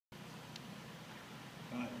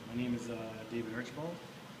My name is David Archibald,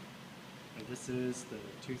 and this is the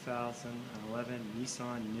 2011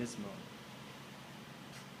 Nissan Nismo.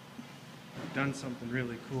 I've done something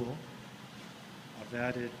really cool. I've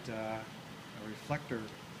added a reflector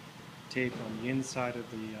tape on the inside of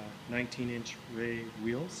the 19-inch Ray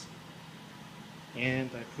wheels, and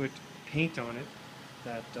I put paint on it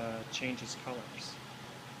that changes colors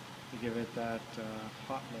to give it that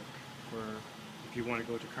hot look for if you want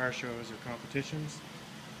to go to car shows or competitions.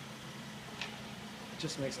 It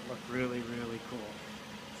just makes it look really, really cool,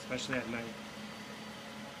 especially at night.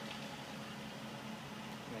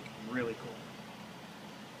 Like, really cool.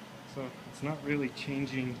 So it's not really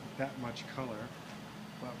changing that much color,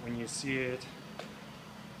 but when you see it,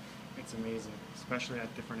 it's amazing, especially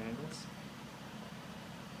at different angles.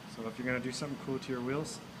 So if you're going to do something cool to your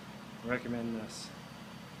wheels, I recommend this.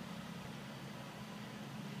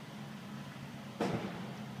 It's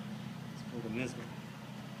called the Nismo.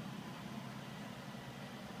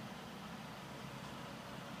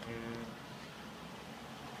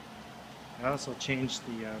 And I also changed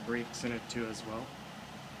the brakes in it too as well.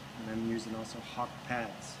 And I'm using also hawk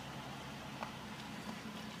pads.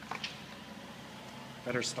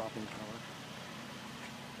 Better stopping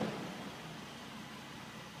power.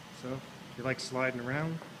 So, if you like sliding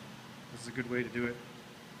around, this is a good way to do it.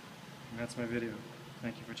 And that's my video.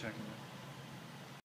 Thank you for checking it.